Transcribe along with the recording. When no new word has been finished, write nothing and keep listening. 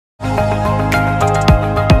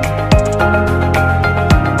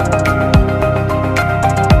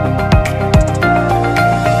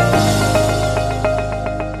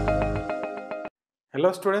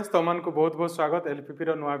Hello students, तुमको बहुत बहुत स्वागत एलपीपी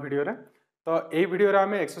रो नुआ वीडियो रे। तो ए वीडियो रे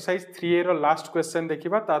हमें एक्सरसाइज 3 रो लास्ट क्वेश्चन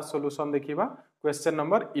देखिबा, तार सॉल्यूशन देखिबा क्वेश्चन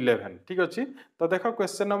नंबर 11। ठीक अछि, तो देखो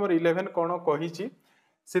क्वेश्चन नंबर 11 कोन कहिछि।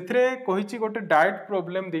 सेथरे कहिछि गोटे डाइट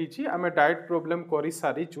प्रॉब्लम देछि, हमें डाइट प्रॉब्लम करि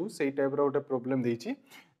सारी छु, सेही टाइप रो गोटे प्रॉब्लम देछि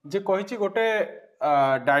जे कहिछि गोटे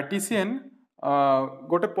डाइटिशियन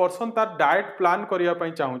गोटे पर्सन तार डाइट प्लान करिया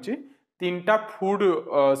पई चाहूछि। तीनटा फूड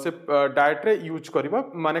से डाइट रे यूज करिबो,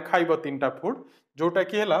 माने खाइबो तीनटा फूड जोटा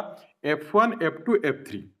कि हला F1 F2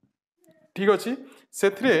 F3। ठीक अछि,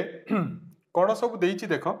 सेथरे कोन सब देछि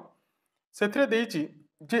देखो, सेथरे देछि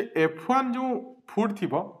जे F1 जो फूड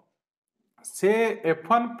थिबो से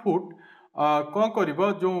F1 फूड कोन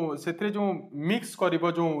करिवो, जो सेथरे जो मिक्स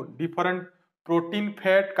करिवो, जो डिफरेंट प्रोटीन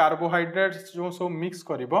फैट कार्बोहाइड्रेट्स जो सब मिक्स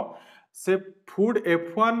करिवो, से फूड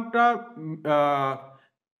F1 टा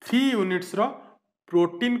 3 यूनिट्स रो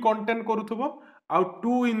प्रोटीन कंटेंट करूथबो, आउ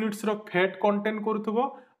 2 यूनिट्स रो फैट कंटेंट करूथबो,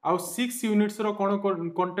 आउ 6 यूनिट्स रो कोन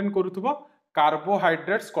कंटेंट करूथबो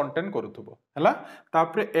कार्बोहाइड्रेट्स कंटेंट करूथबो हला।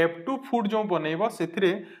 तापरे F2 फूड जो बनेइबो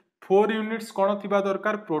सेथिरे 4 यूनिट्स कोन थिबा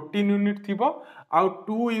दरकार प्रोटीन यूनिट थिबो, आउ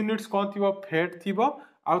 2 यूनिट्स कोन थिबो फैट थिबो,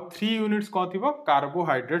 आउ 3 यूनिट्स कोन थिबो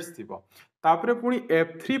कार्बोहाइड्रेट्स थिबो। तापरे पुनी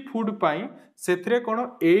F3 फूड पाई सेथिरे कोन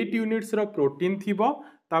 8 यूनिट्स रो प्रोटीन थिबो,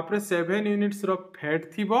 तापरे 7 यूनिट्स रो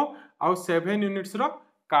फैट थिबो, आउ 7 यूनिट्स रो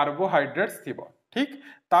कार्बोहाइड्रेट्स थिबो। ठीक,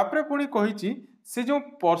 तापरे पुनी कहिछि से जो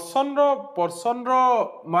पर्सन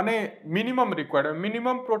रो माने मिनिमम रिक्वायर्ड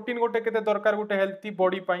मिनिमम प्रोटीन गोटे केते दरकार गोटे हेल्थी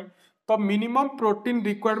बॉडी पाई। तो मिनिमम प्रोटीन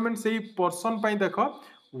रिक्वायरमेंट सेही पर्सन पाई देखो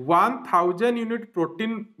 1000 unit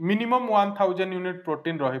protein, minimum 1000 unit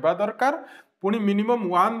protein रहिबा दरकार। पुनी मिनिमम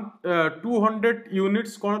 200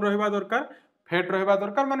 यूनिट्स कोन रहिबा दरकार फैट रहिबा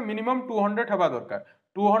दरकार, माने मिनिमम 200 हबा दरकार।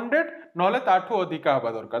 200 नले ताठू अधिका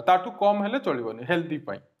हबा दरकार, ताठू कम हेले चलिबोनी हेल्दी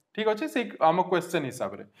पाई। ठीक अछि, से आम क्वेश्चन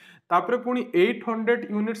हिसाब रे। तापरे पुनी 800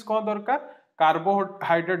 यूनिट्स कोन दरकार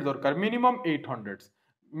कार्बोहाइड्रेट दरकार, मिनिमम 800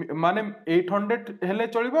 माने 800 हेले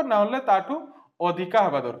चलिबो, नले ताठू अधिका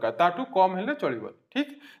हबा दरकार, ताठू कम हेले चलिबो।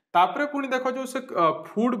 ठीक, तापरे पुनी देखो जो से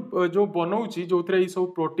फूड जो बनौछि जोथरे ई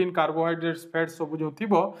सब प्रोटीन कार्बोहाइड्रेट्स फैट सब जो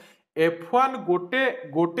थिबो F1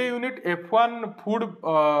 गोटे यूनिट F1 फूड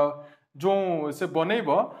जो से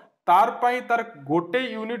बनेइबो तार पाई तार गोटे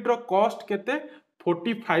यूनिट रो कॉस्ट केते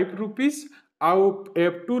 45 रुपीस, आउ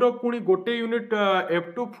F2 रो पुनी गोटे यूनिट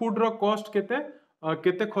F2 फूड रो कॉस्ट केते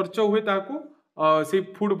केते खर्च हुए ताकू से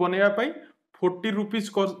फूड बनेया पाई 40 रुपीस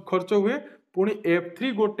खर्च हुए। पुनी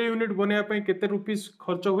F3 गोटे यूनिट बनेया पाई केते रुपीस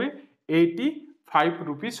खर्च हुए 85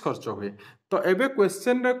 रुपीस खर्च हुए। तो एबे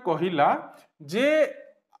क्वेश्चन रे कहिला जे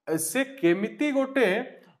से केमिति गोटे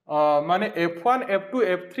माने F1 F2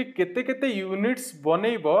 F3 केते केते यूनिट्स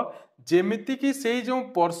बनेइबो जेमिति कि से जो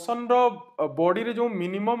पर्सन रो बॉडी रे जो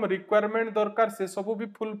मिनिमम रिक्वायरमेंट दरकार से सब भी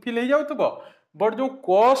फुलफिल हो जाउतबो, बट जो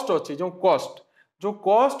कॉस्ट अछि जो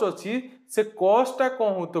कॉस्ट अछि से कॉस्ट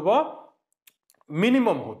कोन होतबो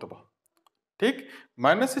मिनिमम होतबो। ठीक,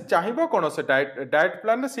 माने से चाहिबो कोन से डाइट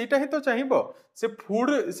प्लान सेटा ही तो चाहिबो, से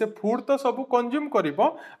फूड तो सब कंज्यूम करिवो,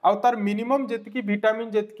 आ तार मिनिमम जेतकी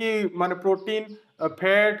विटामिन जेतकी माने प्रोटीन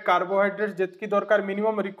फैट कार्बोहाइड्रेट जेतकी दरकार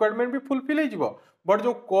मिनिमम रिक्वायरमेंट भी फुलफिल हो जिवो। बट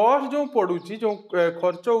जो कॉस्ट जो पडुची जो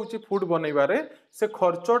खर्च होउची फूड बनैबारे से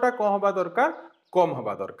खर्चटा कोन हबा दरकार कम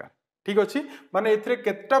हबा दरकार। ठीक अछि, माने एथरे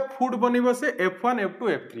केतटा फूड बनिबो से F1 F2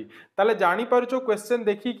 F3 ताले जानि पारुचो क्वेश्चन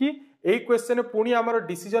देखि कि एई क्वेश्चन पुनी हमर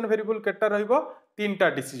डिसीजन वेरिएबल केटा रहइबो, तीनटा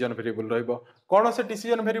डिसीजन वेरिएबल रहइबो। कोन से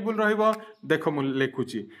डिसीजन वेरिएबल रहइबो देखो मु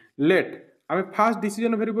लेखुची। लेट हमें फर्स्ट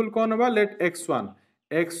डिसीजन वेरिएबल कोन हबा, late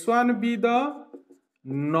x1 be the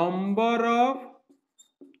number of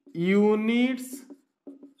units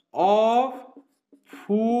of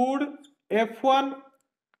food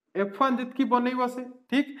F1 जितकी बनेइबो से।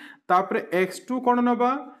 ठीक, तापरे x2 कोन नबा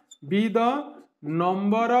be the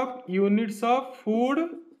number of units of food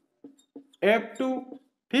F2।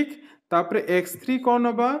 ठीक, तापरे x3 कोन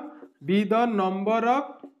नबा be the number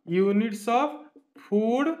of units of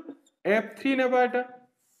food F3 नेबा एटा।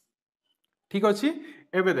 ठीक अछि,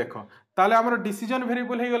 एबे देखो ताले हमर डिसीजन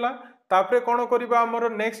वेरिएबल हे गला। तापरे कोन करबा हमर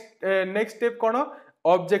नेक्स्ट स्टेप कोन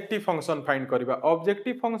ऑब्जेक्टिव फंक्शन फाइंड करबा।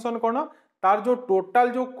 ऑब्जेक्टिव फंक्शन कोन तार जो टोटल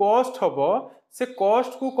जो कॉस्ट हबो से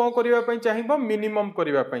कॉस्ट को कोन करबा पई चाहिबो मिनिमम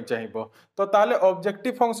करबा पई चाहिबो। तो ताले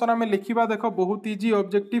ऑब्जेक्टिव फंक्शन हमें लिखिबा देखो बहुत easy.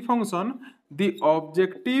 Objective function the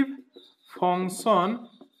objective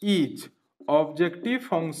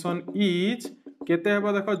function is केते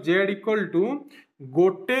हेबा देखो z इक्वल टू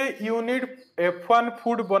गोटे यूनिट F1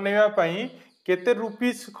 फूड बनेया पई केते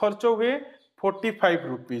रुपीस खर्च हुए 45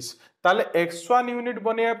 रुपीस। ताले x1 यूनिट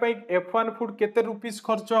बनेया पई F1 फूड केते रुपीस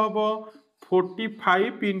खर्च हबो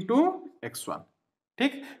 45 इंटू x1।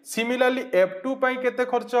 ठीक सिमिलरली F2 पाई केते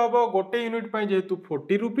खर्च हबो गोटे यूनिट पाई जेहेतु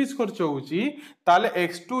 40 रुपीस खर्च होउची ताले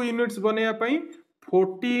x2 यूनिट्स बनेया पाई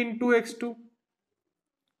 40 into x2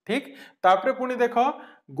 ठीक तापरे पुनी देखो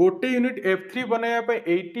गोटे यूनिट F3 बनेया पाई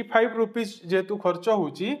 85 रुपीस जेहेतु खर्च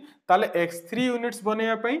होउची ताले x3 यूनिट्स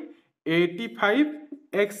बनेया पाई 85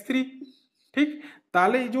 x3 ठीक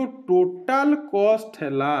ताले जो टोटल कॉस्ट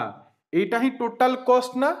हैला एटा ही टोटल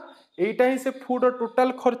कॉस्ट ना एटा ही से फूड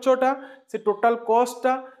टोटल खर्चटा से टोटल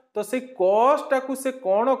कॉस्टा तो से कॉस्टा को से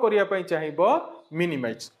कोन करिया पई चाहिबो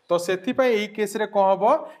मिनिमाइज तो सेथि पई एई केस रे को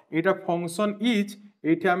हबो एटा फंक्शन इज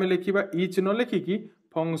एठी हमें लिखिबा इज न लिखि कि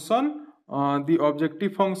function the objective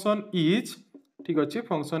function is ठीक अछि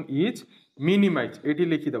फंक्शन इज मिनिमाइज एठी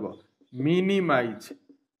लिखि देबो मिनिमाइज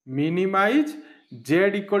z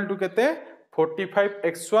इक्वल टू केते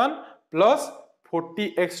 45x1 plus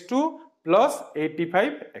 40x2 plus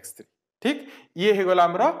 85x3 ठीक ये हे गला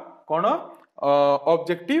हमरा कोन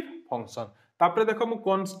ऑब्जेक्टिव फंक्शन तापरे देखो मु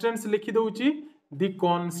कांस्टेंट्स लिखि दउची द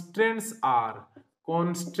कांस्टेंट्स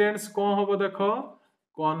को हबो देखो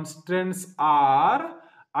कांस्टेंट्स आर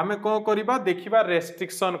आमे को करिबा देखिबा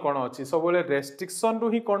रेस्ट्रिक्शन कोन अछि सब बेले रेस्ट्रिक्शन रु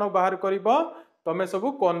ही कोन बाहर करिबो तमे सब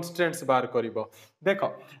कांस्टेंट्स बाहर करिबो देखो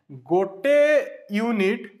गोटे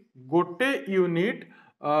यूनिट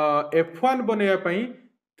F1 बनेया पई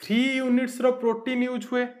 3 यूनिट्स रो प्रोटीन यूज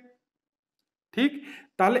हुए ठीक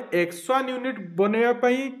ताले x1 यूनिट बनेया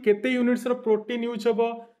पई केते यूनिट्स रो प्रोटीन यूज हबो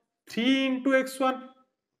 3 into x1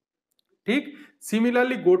 ठीक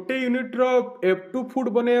सिमिलरली गोटे यूनिट रो F2 फूड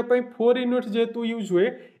बनेया पई 4 यूनिट्स जेतु यूज हुए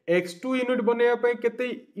x2 यूनिट बनेया पई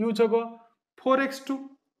केते यूज हबो 4x2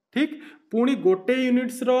 ठीक पुनी गोटे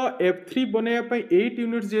यूनिट्स रो F3 बनेया पई 8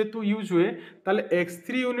 यूनिट्स जेतु यूज हुए ताले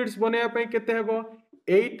x3 यूनिट्स बनेया पई केते हबो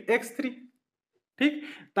 8x3 ठीक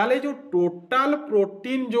ताले जो टोटल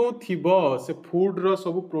प्रोटीन जो थिबो से फूड रो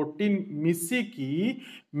सब प्रोटीन मिसी की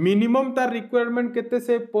मिनिमम तार रिक्वायरमेंट केते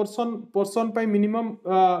से पर्सन पाई मिनिमम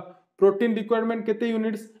प्रोटीन रिक्वायरमेंट केते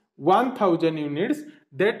यूनिट्स 1000 यूनिट्स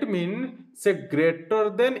दैट मीन से ग्रेटर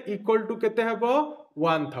देन इक्वल टू केते हबो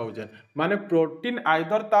 1000 माने प्रोटीन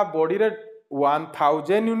आइदर ता बॉडी रे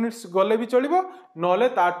 1000 यूनिट्स गले भी चलिबो नले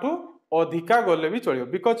ताठू अधिका गले भी चलिबो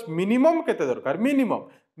बिकॉज़ मिनिमम केते दरकार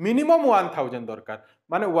मिनिमम 1000 दरकार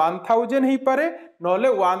माने 1000 ही पारे नले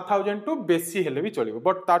 1000 टू बेसी हेले भी चलिबो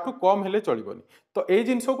बट ताठू कम हेले चलिबोनी तो ए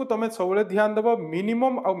जिंसो को तमे सबले ध्यान देबो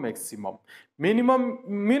मिनिमम और मैक्सिमम मिनिमम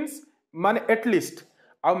मींस माने एटलीस्ट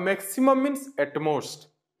और मैक्सिमम मींस एट मोस्ट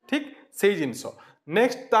ठीक सेही जिंसो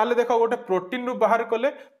नेक्स्ट ताले देखो गोटे प्रोटीन रु बाहर कले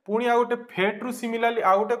पुनी आ गोटे फैट रु सिमिलरली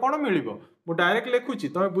आ गोटे कोन मिलिबो मु डायरेक्ट लेखुची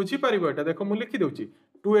तमे बुझी परिबो एटा देखो मु लिखि देउची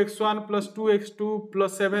 2x1 plus 2x2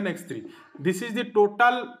 plus 7x3 this is the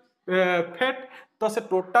total fat तो से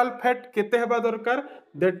total fat केते हेबा दरकार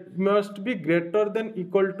that must be greater than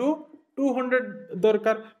equal to 200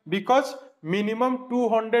 दरकार because minimum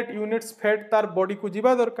 200 units fat तार बॉडी को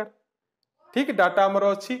जीवा दरकार ठीक डाटा हमर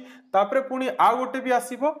अछि तापरे पुनी आ गोटे भी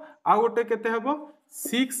आसीबो आ गोटे केते हेबो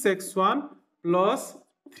 6x1 plus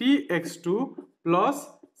 3x2 plus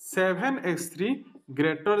 7x3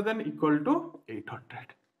 greater than equal to 800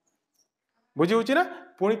 बुझी होची ना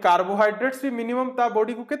पुनी कार्बोहाइड्रेट्स भी मिनिमम ता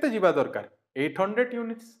बॉडी को केते जीवा दरकार 800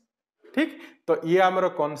 यूनिट्स ठीक तो ये हमर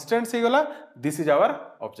कांस्टेंट्स हे गला this is our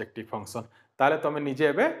objective function ताले तमे निजे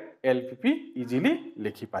एबे एलपीपी इजीली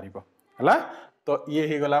लिखि पारिबो हला तो ये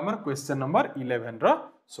हे गला हमर क्वेश्चन नंबर 11 रो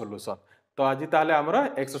सॉल्यूशन तो आज ताले हमर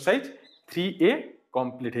एक्सरसाइज 3A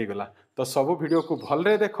कंप्लीट हे गला तो सब वीडियो को भल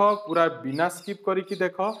रे देखो पूरा बिना स्किप करी कि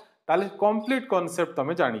देखो ताले कंप्लीट कांसेप्ट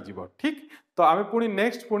तमे जानि जीवो ठीक तो आमे पुनी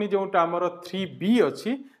नेक्स्ट पुनी जोटा हमर 3B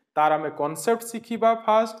अछि तार आमे कांसेप्ट सिखिबा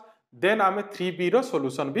फास्ट देन आमे 3B रो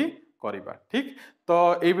सॉल्यूशन भी करिबा ठीक तो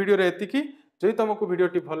ए वीडियो रे एति की जदि तुमको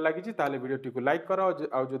वीडियोटी भल लागि ताले वीडियोटी को लाइक करो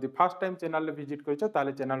आ जदि फर्स्ट टाइम चैनल रे विजिट करिछो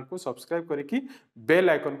ताले चैनल को सब्सक्राइब करिकि बेल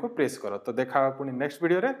आइकन को प्रेस करो तो देखा पुनी नेक्स्ट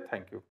वीडियो रे थैंक यू।